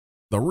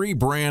The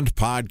Rebrand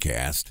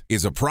Podcast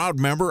is a proud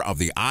member of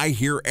the I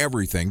Hear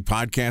Everything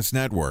Podcast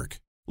Network.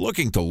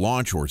 Looking to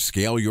launch or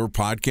scale your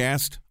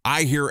podcast?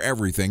 I Hear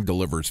Everything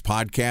delivers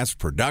podcast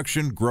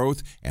production,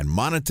 growth, and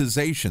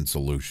monetization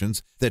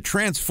solutions that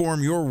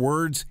transform your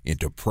words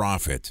into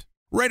profit.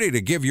 Ready to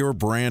give your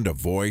brand a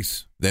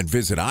voice? Then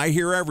visit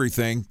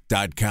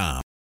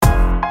iheareverything.com.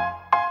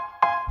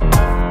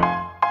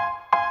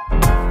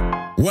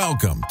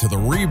 Welcome to the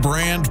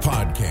Rebrand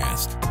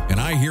Podcast, an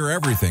I Hear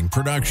Everything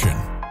production.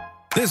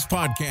 This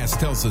podcast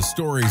tells the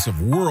stories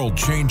of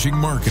world-changing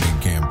marketing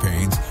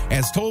campaigns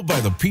as told by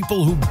the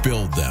people who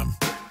build them.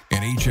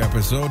 In each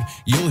episode,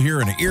 you'll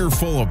hear an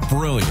earful of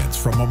brilliance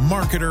from a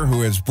marketer who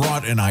has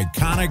brought an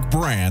iconic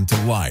brand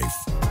to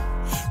life.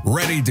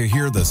 Ready to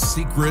hear the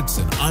secrets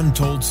and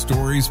untold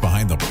stories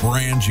behind the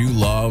brand you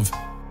love?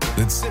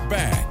 Then sit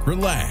back,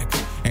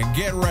 relax, and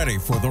get ready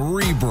for the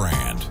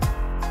rebrand.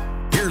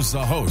 Here's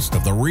the host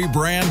of the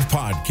Rebrand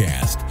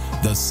Podcast,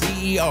 the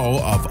CEO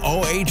of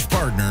OH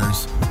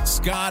Partners,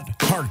 Scott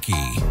Harkey.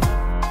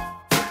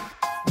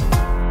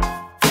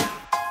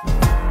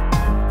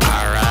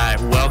 All right,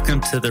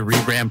 welcome to the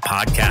Rebrand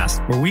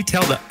Podcast, where we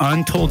tell the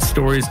untold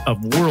stories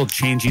of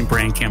world-changing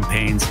brand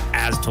campaigns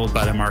as told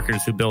by the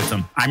marketers who built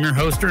them. I'm your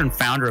hoster and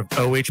founder of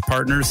OH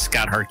Partners,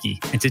 Scott Harkey.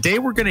 And today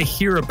we're going to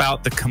hear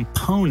about the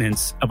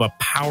components of a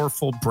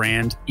powerful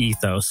brand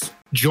ethos.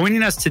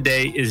 Joining us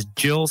today is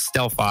Jill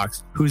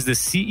Stelfox, who's the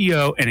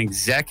CEO and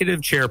executive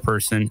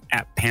chairperson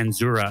at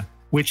Panzura,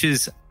 which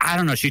is, I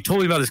don't know, she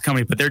told me about this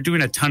company, but they're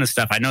doing a ton of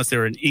stuff. I noticed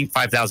they're an Inc.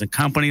 5000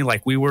 company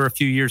like we were a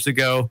few years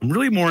ago,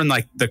 really more in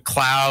like the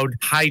cloud,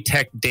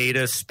 high-tech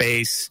data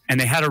space. And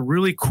they had a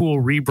really cool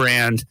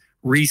rebrand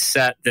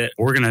reset that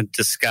we're going to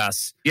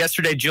discuss.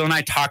 Yesterday, Jill and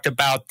I talked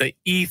about the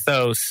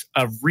ethos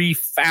of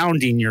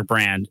refounding your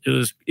brand.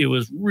 It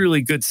was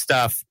really good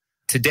stuff.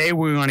 Today,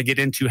 we want to get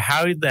into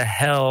how the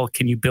hell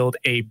can you build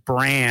a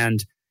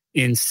brand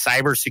in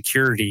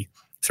cybersecurity.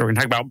 So we're going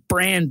to talk about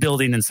brand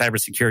building in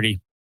cybersecurity.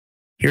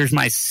 Here's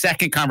my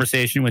second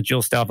conversation with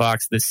Jill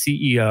Stelfox, the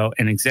CEO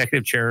and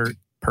executive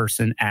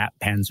chairperson at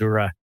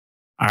Panzura.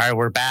 All right,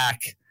 we're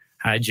back.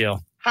 Hi,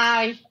 Jill.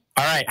 Hi.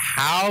 All right,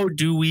 how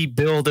do we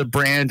build a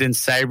brand in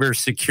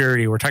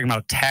cybersecurity? We're talking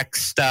about tech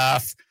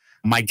stuff.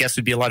 My guess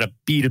would be a lot of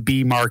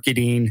B2B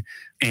marketing.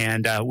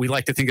 And we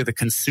like to think of the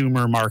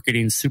consumer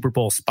marketing, Super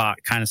Bowl spot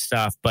kind of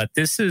stuff. But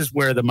this is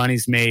where the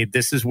money's made.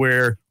 This is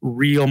where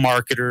real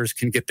marketers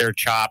can get their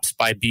chops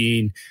by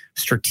being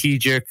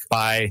strategic,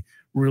 by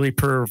really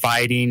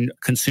providing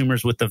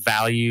consumers with the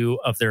value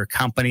of their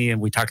company. And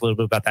we talked a little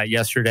bit about that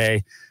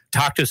yesterday.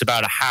 Talk to us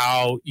about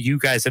how you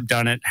guys have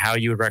done it, how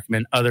you would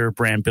recommend other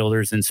brand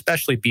builders, and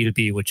especially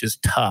B2B, which is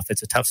tough.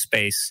 It's a tough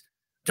space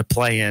to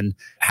play in.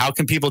 How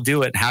can people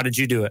do it? How did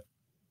you do it?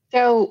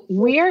 So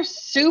we're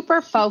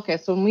super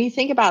focused. When we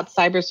think about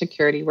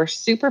cybersecurity, we're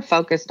super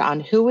focused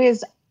on who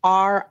is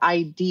our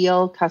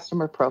ideal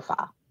customer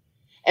profile.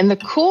 And the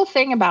cool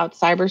thing about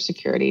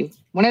cybersecurity,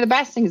 one of the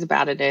best things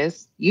about it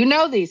is, you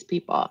know these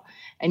people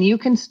and you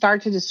can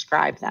start to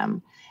describe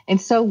them. And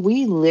so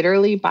we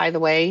literally, by the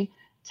way,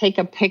 take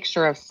a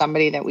picture of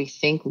somebody that we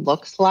think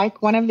looks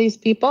like one of these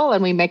people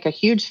and we make a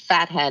huge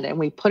fat head and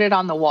we put it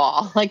on the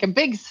wall like a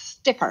big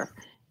sticker.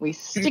 We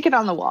stick it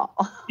on the wall.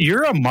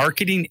 You're a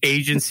marketing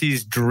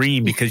agency's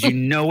dream because you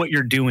know what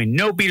you're doing.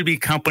 No B2B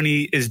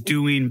company is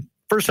doing,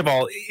 first of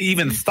all,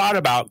 even thought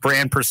about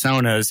brand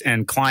personas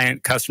and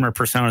client customer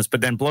personas, but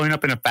then blowing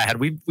up in a fat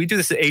head. We do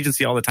this at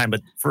agency all the time,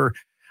 but for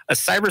a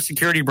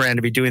cybersecurity brand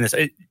to be doing this,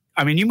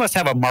 you must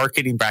have a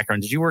marketing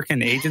background. Did you work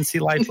in agency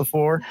life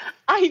before?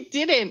 I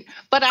didn't,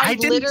 but I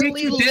didn't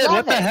literally think you did.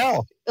 What the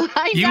hell?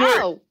 I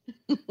know.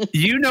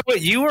 You know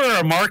what? You were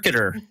a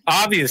marketer,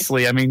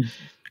 obviously.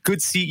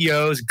 Good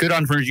CEOs, good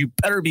entrepreneurs, you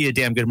better be a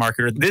damn good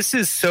marketer. This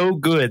is so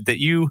good that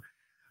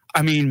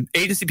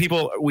agency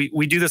people,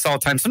 we do this all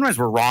the time. Sometimes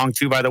we're wrong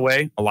too, by the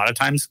way, a lot of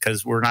times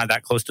because we're not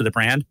that close to the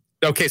brand.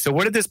 Okay, so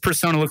what did this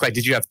persona look like?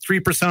 Did you have 3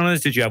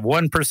 personas? Did you have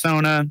 1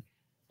 persona?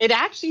 It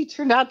actually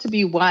turned out to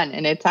be 1,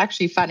 and it's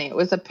actually funny. It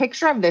was a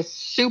picture of this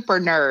super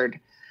nerd,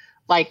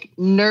 like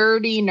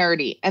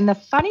nerdy. And the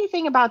funny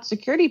thing about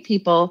security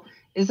people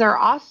is they're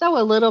also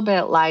a little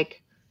bit like,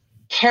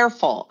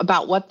 careful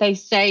about what they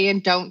say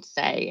and don't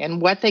say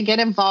and what they get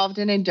involved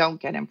in and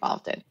don't get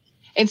involved in.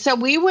 And so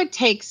we would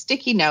take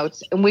sticky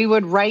notes and we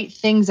would write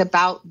things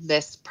about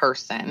this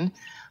person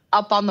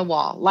up on the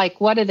wall.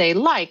 Like, what do they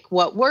like?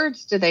 What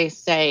words do they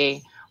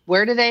say?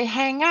 Where do they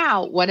hang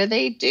out? What do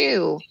they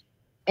do?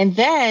 And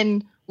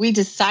then we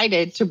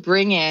decided to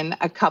bring in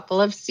a couple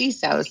of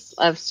CISOs,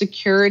 of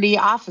security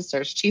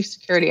officers, chief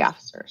security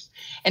officers,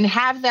 and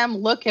have them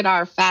look at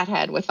our fat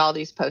head with all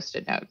these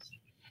Post-it notes.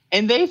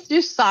 And they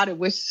just thought it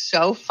was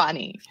so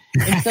funny.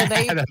 And so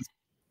they That's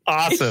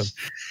awesome.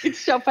 It's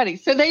so funny.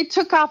 So they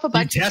took off a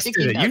bunch of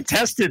sticky notes. You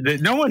tested it.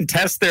 No one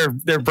tests their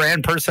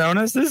brand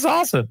personas. This is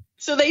awesome.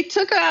 So they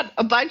took out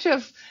a bunch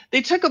of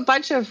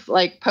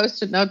like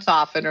Post-it notes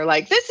off and are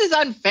like, this is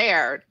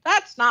unfair.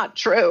 That's not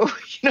true.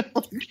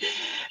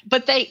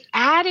 But they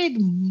added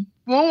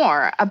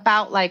more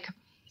about like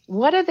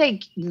what do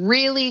they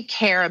really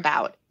care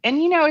about? And,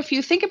 if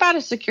you think about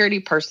a security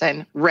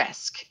person,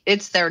 risk,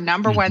 it's their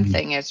number one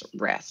thing is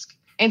risk.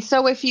 And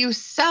so if you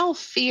sell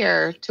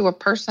fear to a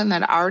person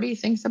that already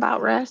thinks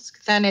about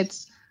risk, then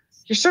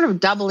you're sort of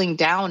doubling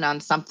down on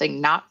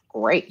something not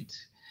great.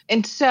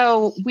 And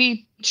so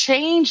we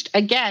changed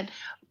again.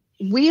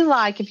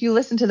 If you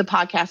listen to the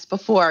podcast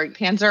before,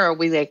 Panzura,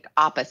 we like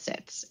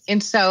opposites.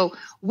 And so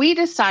we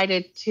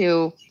decided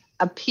to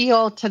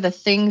appeal to the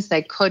things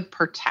they could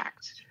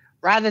protect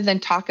rather than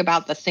talk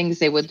about the things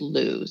they would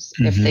lose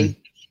if they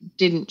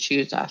didn't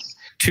choose us.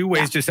 Two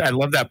ways, I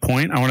love that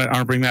point. I want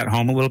to bring that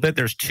home a little bit.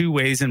 There's two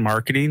ways in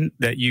marketing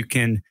that you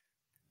can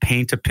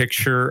paint a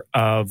picture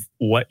of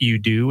what you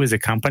do as a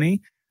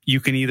company. You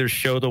can either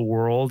show the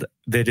world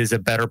that is a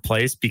better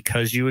place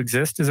because you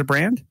exist as a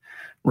brand,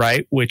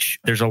 right? Which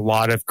there's a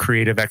lot of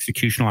creative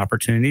executional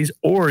opportunities,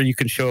 or you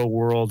can show a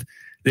world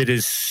that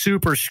is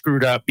super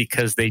screwed up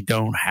because they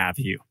don't have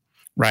you,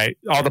 right?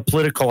 All the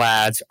political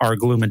ads are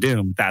gloom and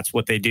doom. That's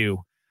what they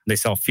do. They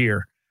sell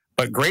fear.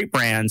 But great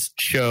brands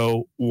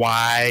show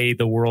why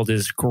the world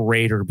is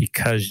greater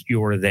because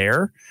you're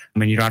there. I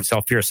mean, you don't have to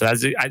sell fear. So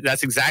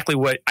that's exactly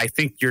what I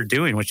think you're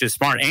doing, which is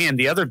smart. And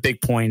the other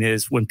big point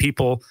is when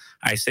people,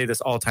 I say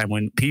this all the time,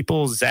 when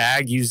people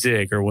zag, you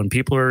zig, or when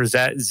people are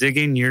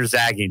zigging, you're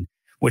zagging,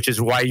 which is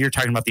why you're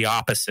talking about the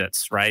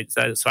opposites, right?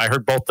 So I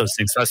heard both those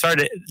things. So I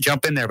started to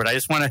jump in there, but I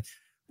just want to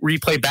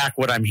replay back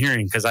what I'm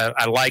hearing because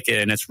I like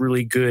it. And it's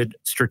really good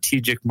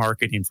strategic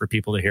marketing for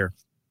people to hear.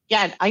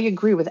 Yeah, I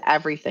agree with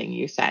everything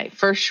you say,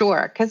 for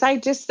sure. Because I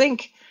just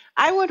think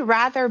I would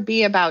rather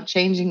be about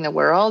changing the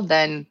world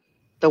than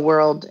the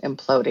world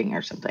imploding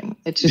or something.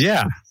 It's just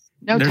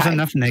there's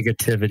enough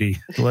negativity.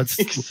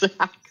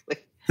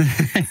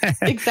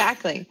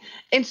 Exactly.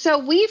 And so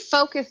we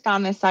focused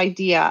on this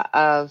idea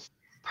of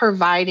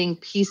providing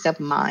peace of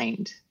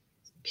mind.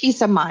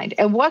 Peace of mind.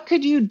 And what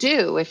could you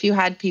do if you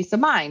had peace of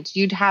mind?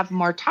 You'd have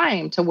more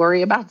time to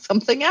worry about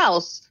something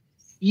else.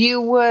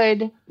 You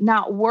would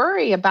not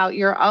worry about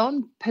your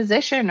own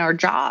position or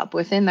job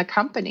within the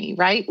company,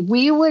 right?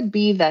 We would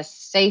be the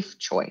safe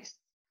choice,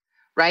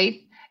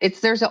 right?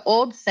 There's an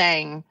old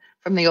saying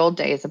from the old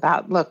days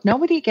about, look,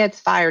 nobody gets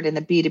fired in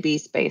the B2B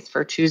space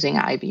for choosing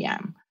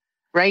IBM,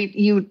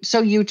 right?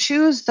 So you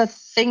choose the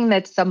thing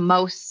that's the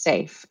most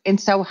safe. And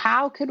so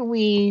how could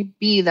we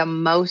be the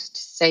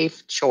most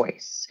safe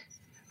choice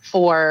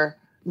for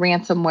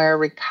ransomware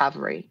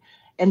recovery?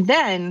 And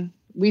then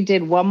we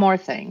did one more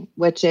thing,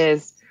 which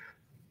is,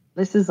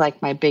 this is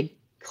like my big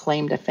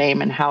claim to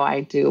fame and how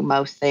I do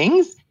most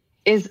things,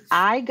 is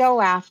I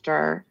go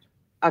after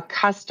a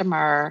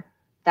customer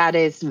that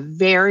is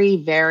very,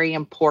 very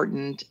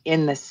important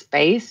in the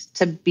space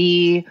to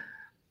be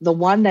the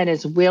one that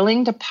is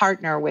willing to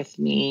partner with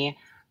me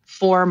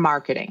for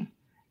marketing.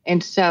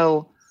 And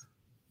so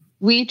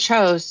we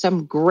chose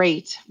some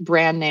great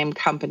brand name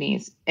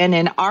companies. And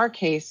in our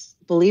case,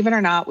 believe it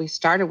or not, we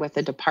started with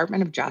the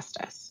Department of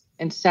Justice.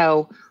 And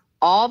so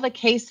all the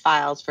case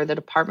files for the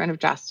Department of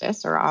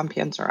Justice are on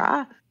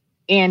Panzura.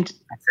 And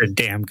that's a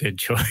damn good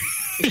choice.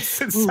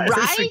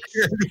 Right?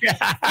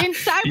 In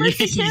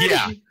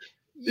cybersecurity.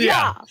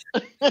 Yeah.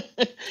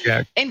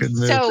 And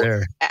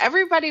so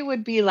everybody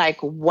would be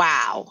like,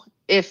 wow,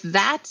 if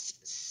that's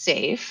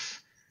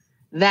safe,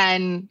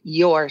 then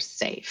you're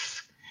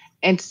safe.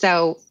 And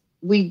so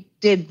we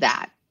did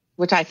that,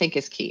 which I think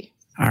is key.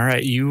 All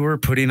right. You were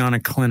putting on a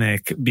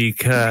clinic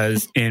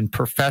because in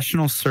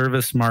professional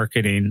service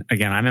marketing,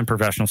 again, I'm in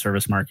professional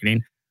service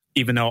marketing,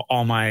 even though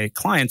all my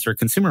clients are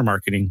consumer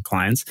marketing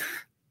clients,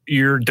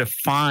 you're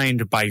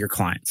defined by your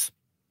clients,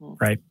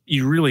 right?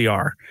 You really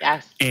are.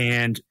 Yes.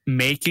 And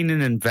making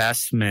an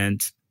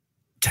investment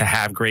to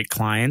have great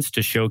clients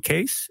to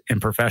showcase in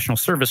professional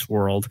service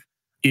world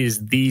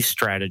is the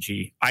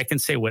strategy. I can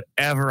say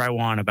whatever I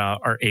want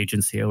about our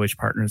agency, OH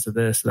Partners of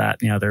this, that,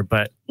 and the other.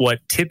 But what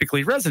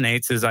typically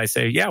resonates is I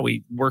say, yeah,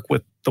 we work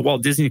with the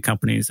Walt Disney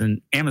companies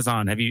and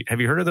Amazon. Have you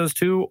heard of those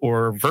two?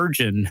 Or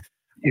Virgin?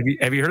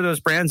 Have you heard of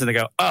those brands? And they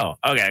go, oh,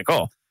 okay,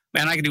 cool.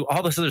 Man, I can do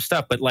all this other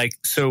stuff. But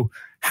so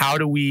how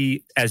do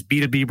we, as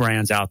B2B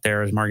brands out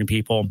there, as marketing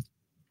people,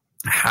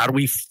 how do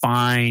we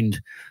find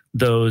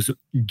those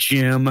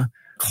gym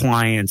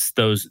clients,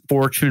 those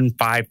Fortune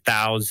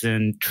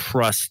 5,000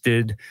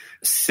 trusted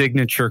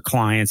signature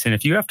clients? And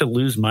if you have to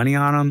lose money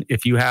on them,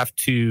 if you have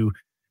to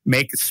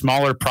make a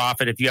smaller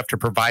profit, if you have to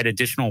provide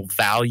additional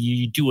value,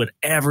 you do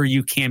whatever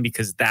you can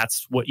because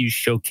that's what you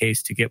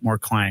showcase to get more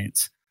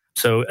clients.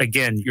 So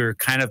again, you're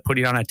kind of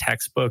putting on a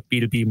textbook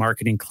B2B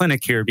marketing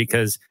clinic here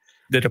because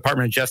the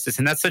Department of Justice,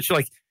 and that's such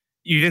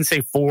you didn't say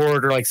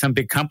Ford or some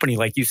big company,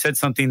 you said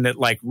something that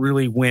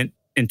really went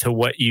into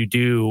what you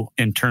do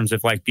in terms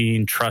of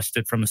being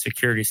trusted from a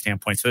security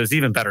standpoint. So it's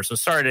even better. So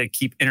sorry to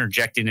keep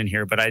interjecting in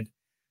here, but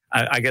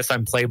I guess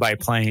I'm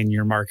play-by-playing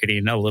your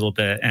marketing a little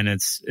bit, and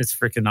it's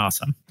freaking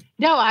awesome.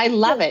 No, I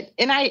love it.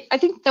 And I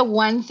think the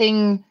one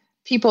thing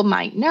people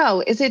might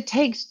know is it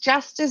takes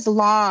just as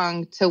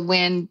long to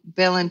win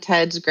Bill and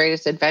Ted's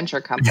Greatest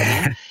Adventure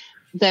Company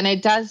than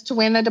it does to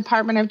win the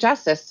Department of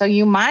Justice. So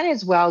you might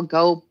as well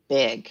go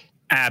big.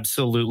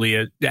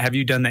 Absolutely. Have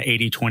you done the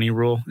 80-20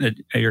 rule at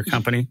your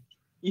company?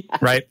 Yeah.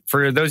 Right?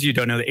 For those of you who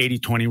don't know the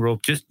 80-20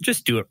 rule,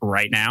 just do it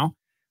right now.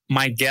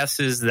 My guess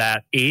is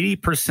that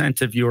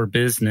 80% of your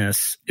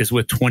business is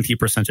with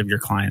 20% of your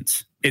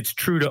clients. It's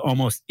true to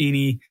almost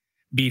any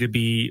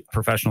B2B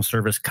professional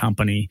service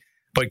company.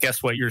 But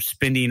guess what? You're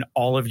spending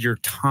all of your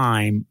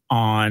time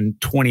on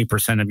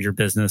 20% of your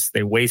business.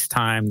 They waste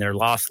time. They're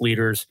lost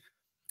leaders.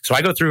 So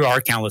I go through our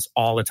account list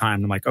all the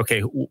time. I'm like,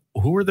 okay,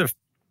 who are the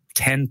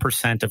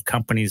 10% of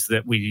companies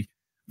that we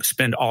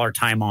spend all our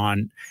time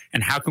on?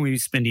 And how can we be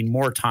spending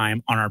more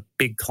time on our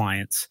big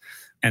clients?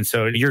 And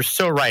so you're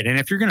so right. And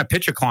if you're going to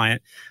pitch a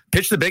client,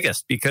 pitch the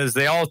biggest, because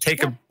they all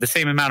take the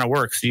same amount of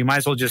work. So you might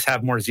as well just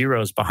have more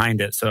zeros behind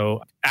it.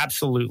 So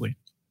absolutely.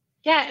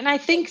 Yeah. And I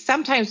think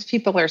sometimes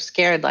people are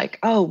scared, like,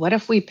 oh, what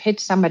if we pitch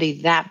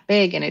somebody that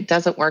big and it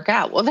doesn't work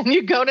out? Well, then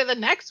you go to the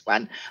next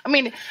one. I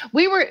mean,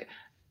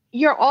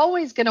 you're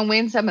always going to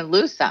win some and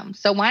lose some.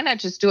 So why not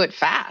just do it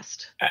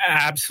fast?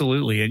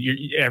 Absolutely.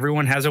 And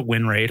everyone has a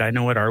win rate. I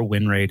know what our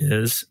win rate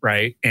is,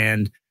 right?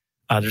 And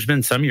there's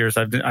been some years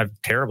I've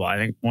terrible. I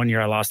think one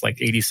year I lost like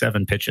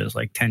 87 pitches,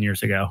 like 10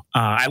 years ago.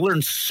 I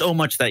learned so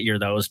much that year,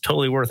 though. It was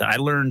totally worth it. I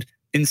learned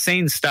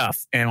insane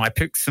stuff. And I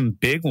picked some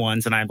big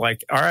ones and I'm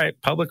like, all right,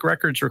 public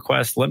records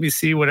request. Let me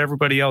see what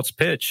everybody else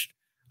pitched.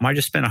 I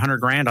just spent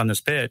 $100,000 on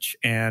this pitch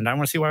and I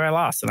want to see why I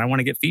lost. And I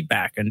want to get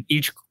feedback. And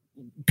each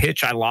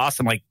pitch I lost,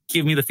 I'm like,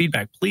 give me the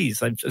feedback,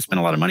 please. I've spent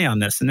a lot of money on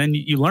this. And then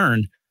you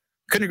learn.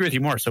 Couldn't agree with you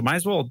more. So might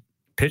as well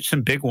pitch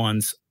some big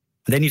ones.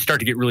 Then you start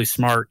to get really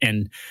smart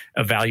and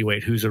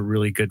evaluate who's a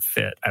really good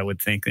fit, I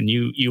would think. And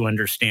you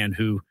understand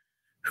who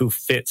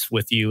fits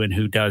with you and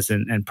who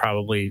doesn't, and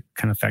probably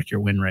can affect your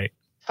win rate.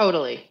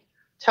 Totally.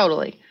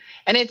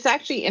 And it's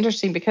actually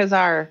interesting because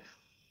our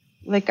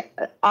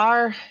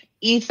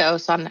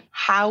ethos on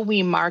how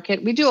we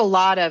market, we do a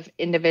lot of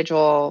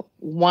individual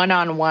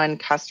one-on-one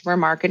customer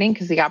marketing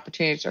because the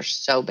opportunities are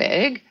so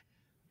big.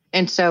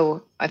 And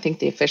so I think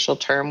the official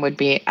term would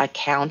be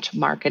account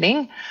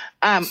marketing.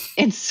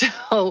 And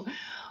so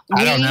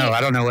I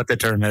don't know what the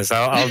term is.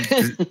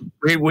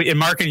 In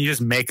marketing, you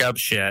just make up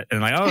shit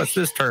and like, oh, it's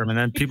this term. And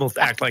then people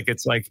act like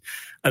it's like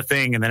a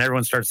thing. And then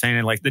everyone starts saying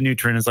it. Like the new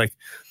trend is like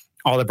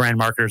all the brand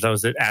marketers. I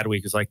was at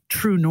Adweek is like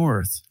True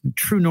North.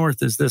 True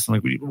North is this. I'm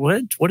like,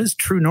 what is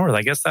True North?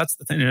 I guess that's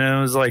the thing. And I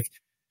was like,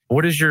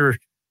 what is your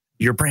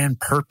brand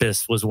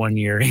purpose was one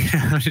year.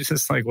 It's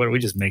just like, what do we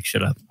just make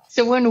shit up?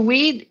 So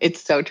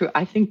it's so true.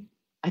 I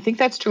think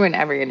that's true in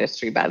every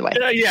industry, by the way.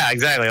 Yeah,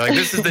 exactly. Like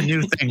this is the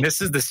new thing. That's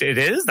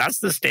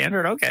the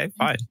standard. Okay,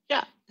 fine.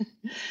 Yeah.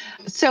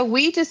 So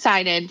we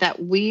decided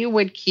that we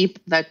would keep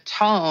the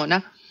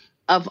tone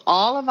of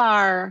all of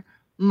our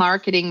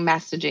marketing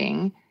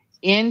messaging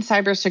in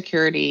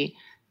cybersecurity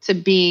to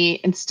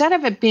be, instead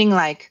of it being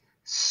like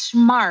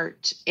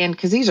smart, and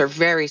because these are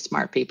very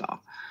smart people.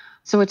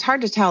 So it's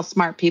hard to tell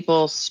smart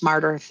people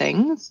smarter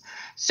things.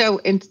 So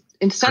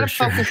instead of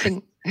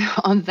focusing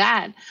on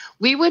that,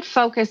 we would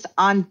focus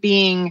on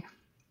being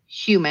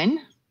human,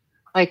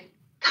 like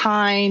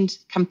kind,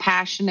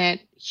 compassionate,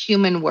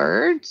 human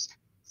words,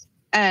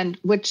 and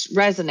which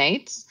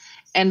resonates.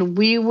 And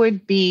we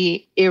would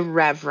be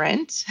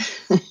irreverent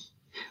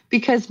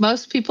because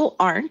most people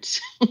aren't.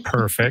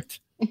 Perfect.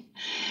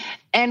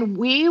 And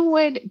we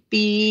would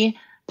be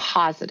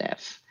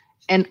positive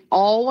and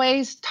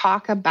always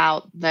talk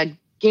about the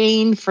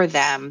gain for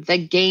them, the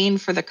gain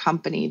for the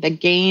company, the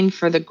gain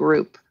for the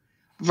group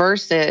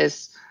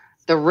versus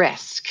the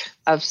risk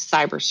of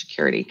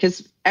cybersecurity,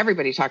 because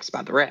everybody talks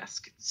about the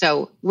risk.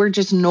 So we're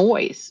just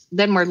noise.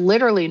 Then we're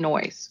literally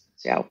noise.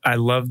 So I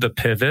love the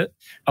pivot.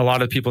 A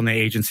lot of people in the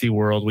agency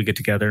world, we get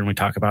together and we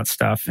talk about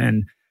stuff.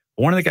 And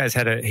one of the guys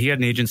had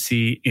an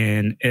agency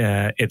in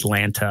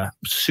Atlanta,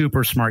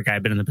 super smart guy,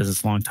 been in the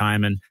business a long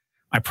time. And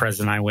my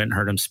president and I went and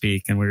heard him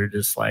speak, and we were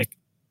just like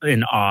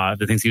in awe of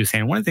the things he was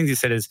saying. One of the things he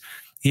said is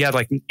he had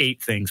like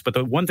 8 things, but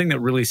the one thing that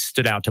really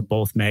stood out to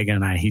both Megan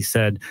and I, he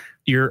said,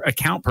 your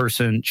account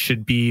person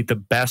should be the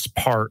best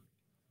part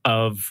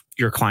of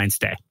your client's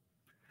day.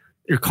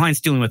 Your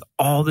client's dealing with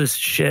all this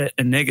shit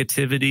and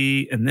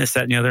negativity and this,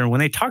 that, and the other. And when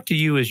they talk to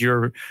you as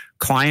your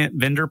client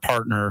vendor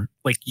partner,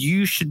 like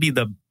you should be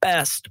the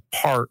best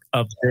part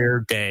of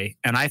their day.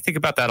 And I think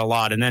about that a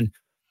lot. And then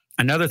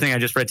another thing I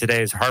just read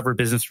today is Harvard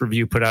Business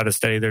Review put out a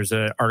study. There's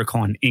an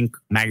article on Inc.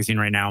 magazine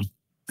right now,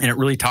 and it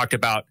really talked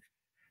about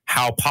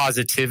how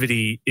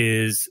positivity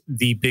is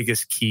the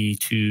biggest key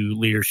to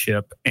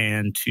leadership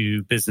and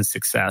to business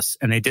success.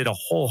 And they did a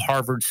whole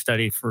Harvard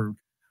study for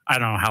I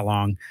don't know how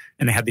long,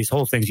 and they had these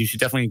whole things. You should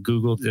definitely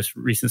Google this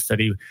recent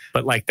study.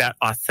 But like that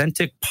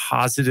authentic,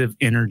 positive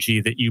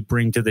energy that you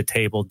bring to the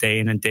table day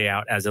in and day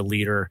out as a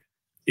leader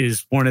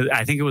is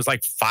I think it was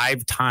like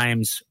 5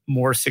 times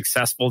more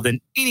successful than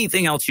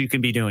anything else you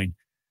can be doing.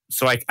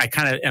 So I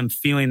kind of am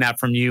feeling that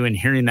from you and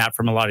hearing that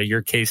from a lot of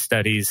your case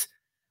studies.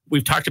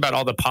 We've talked about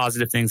all the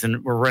positive things,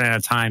 and we're running out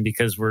of time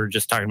because we're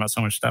just talking about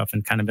so much stuff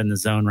and kind of in the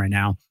zone right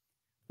now.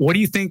 What do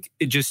you think?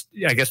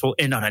 I guess we'll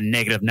end on a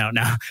negative note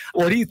now.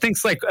 What do you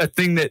think's like a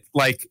thing that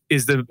like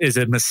is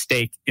a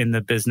mistake in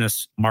the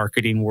business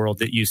marketing world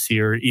that you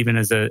see, or even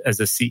as a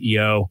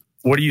CEO?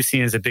 What are you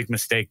seeing as a big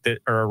mistake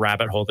or a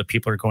rabbit hole that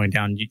people are going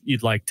down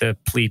you'd like to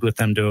plead with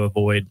them to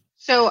avoid?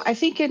 So I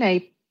think in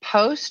a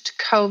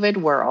post-COVID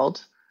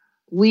world,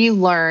 we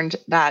learned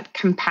that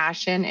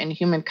compassion and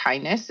human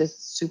kindness is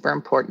super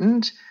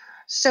important.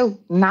 So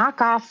knock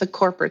off the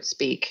corporate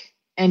speak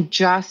and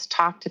just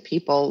talk to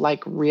people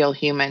like real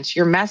humans.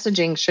 Your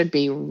messaging should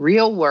be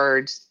real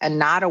words and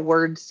not a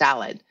word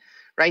salad,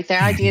 right?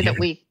 The idea that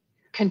we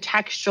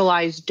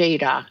contextualize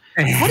data.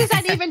 What does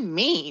that even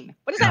mean?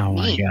 What does that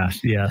mean? Oh my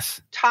gosh,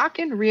 yes. Talk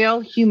in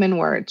real human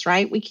words,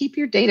 right? We keep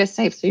your data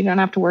safe so you don't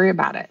have to worry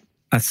about it.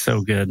 That's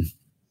so good.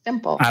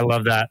 Simple. I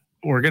love that.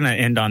 We're going to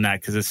end on that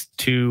because it's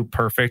too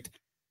perfect.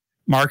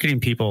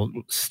 Marketing people,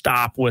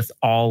 stop with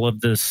all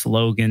of the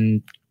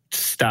slogan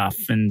stuff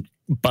and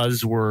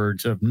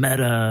buzzwords of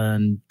meta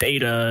and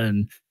data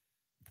and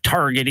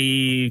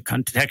targeting,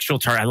 contextual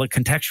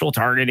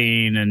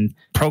targeting and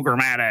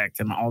programmatic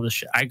and all this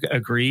shit. I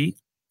agree.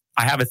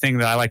 I have a thing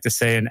that I like to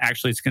say, and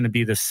actually it's going to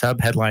be the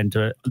sub-headline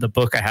to the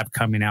book I have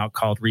coming out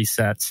called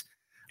Resets,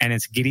 and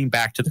it's getting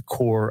back to the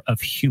core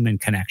of human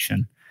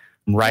connection.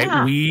 Right?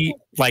 Yeah. We,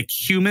 like,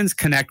 humans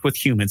connect with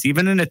humans.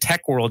 Even in a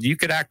tech world, you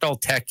could act all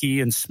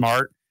techie and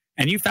smart,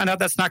 and you found out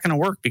that's not going to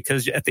work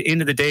because at the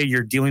end of the day,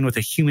 you're dealing with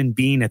a human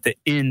being at the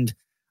end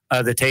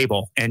of the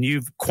table, and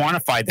you've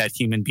quantified that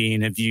human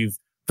being, and you've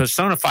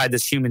personified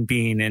this human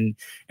being, and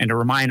to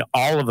remind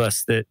all of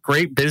us that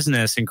great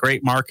business and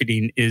great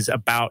marketing is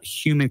about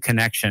human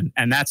connection,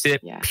 and that's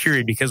it,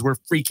 period, because we're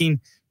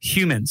freaking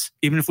humans.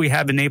 Even if we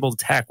have enabled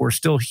tech, we're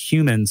still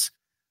humans.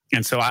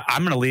 And so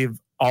I'm going to leave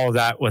all of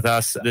that with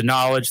us. The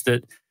knowledge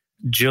that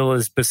Jill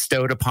has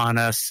bestowed upon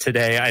us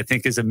today, I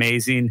think, is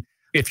amazing.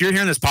 If you're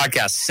hearing this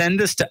podcast, send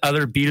this to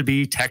other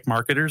B2B tech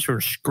marketers who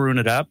are screwing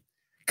it up,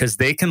 because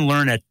they can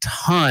learn a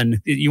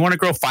ton. You want to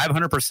grow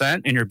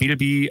 500% in your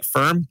B2B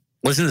firm?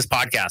 Listen to this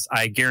podcast.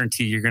 I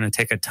guarantee you're going to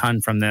take a ton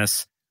from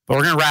this. But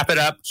we're going to wrap it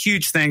up.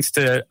 Huge thanks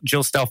to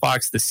Jill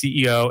Stelfox, the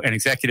CEO and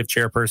executive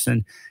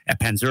chairperson at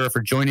Panzura,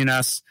 for joining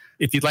us.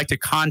 If you'd like to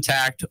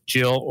contact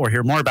Jill or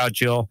hear more about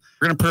Jill,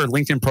 we're going to put her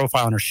LinkedIn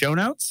profile in her show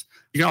notes.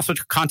 You can also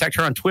contact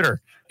her on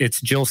Twitter. It's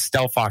Jill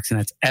Stelfox, and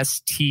it's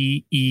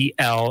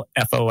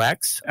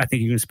Stelfox. I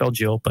think you can spell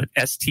Jill, but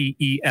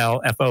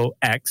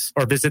Stelfox.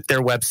 Or visit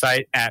their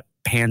website at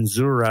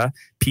Panzura,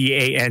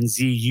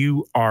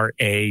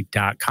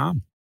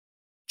 Panzura.com.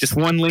 Just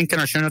one link in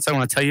our show notes I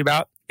want to tell you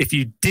about. If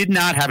you did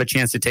not have a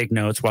chance to take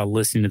notes while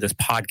listening to this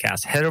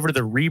podcast, head over to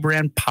the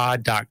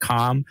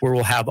rebrandpod.com, where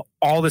we'll have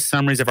all the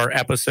summaries of our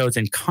episodes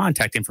and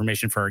contact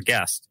information for our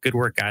guests. Good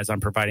work, guys, on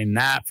providing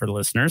that for the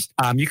listeners.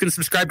 You can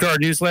subscribe to our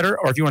newsletter,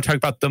 or if you want to talk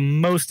about the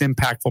most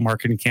impactful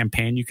marketing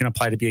campaign, you can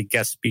apply to be a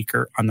guest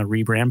speaker on the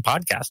Rebrand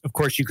podcast. Of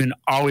course, you can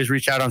always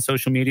reach out on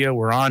social media.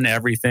 We're on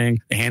everything.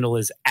 The handle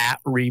is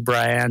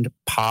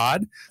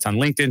 @rebrandpod. It's on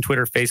LinkedIn,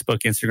 Twitter,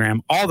 Facebook,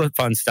 Instagram, all the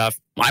fun stuff.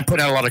 I put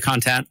out a lot of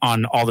content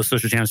on all the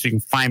social channels, so you can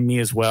find me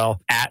as well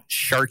at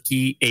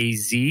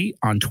SharkyAZ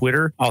on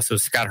Twitter. Also,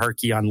 Scott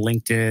Harkey on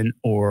LinkedIn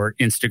or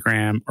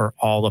Instagram, or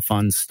all the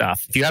fun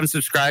stuff. If you haven't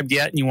subscribed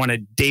yet and you want a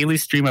daily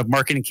stream of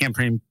marketing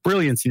campaign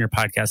brilliance in your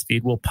podcast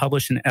feed, we'll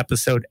publish an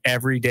episode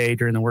every day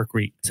during the work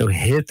week. So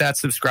hit that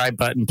subscribe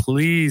button,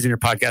 please, in your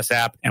podcast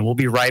app, and we'll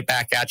be right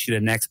back at you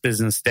the next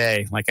business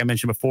day. Like I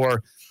mentioned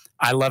before,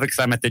 I love it because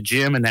I'm at the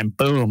gym and then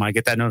boom, I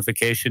get that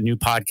notification, new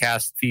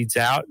podcast feeds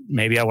out.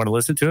 Maybe I want to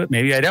listen to it,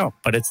 maybe I don't,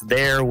 but it's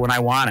there when I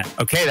want it.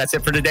 Okay, that's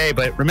it for today.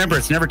 But remember,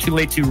 it's never too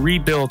late to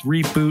rebuild,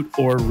 reboot,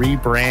 or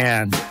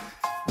rebrand.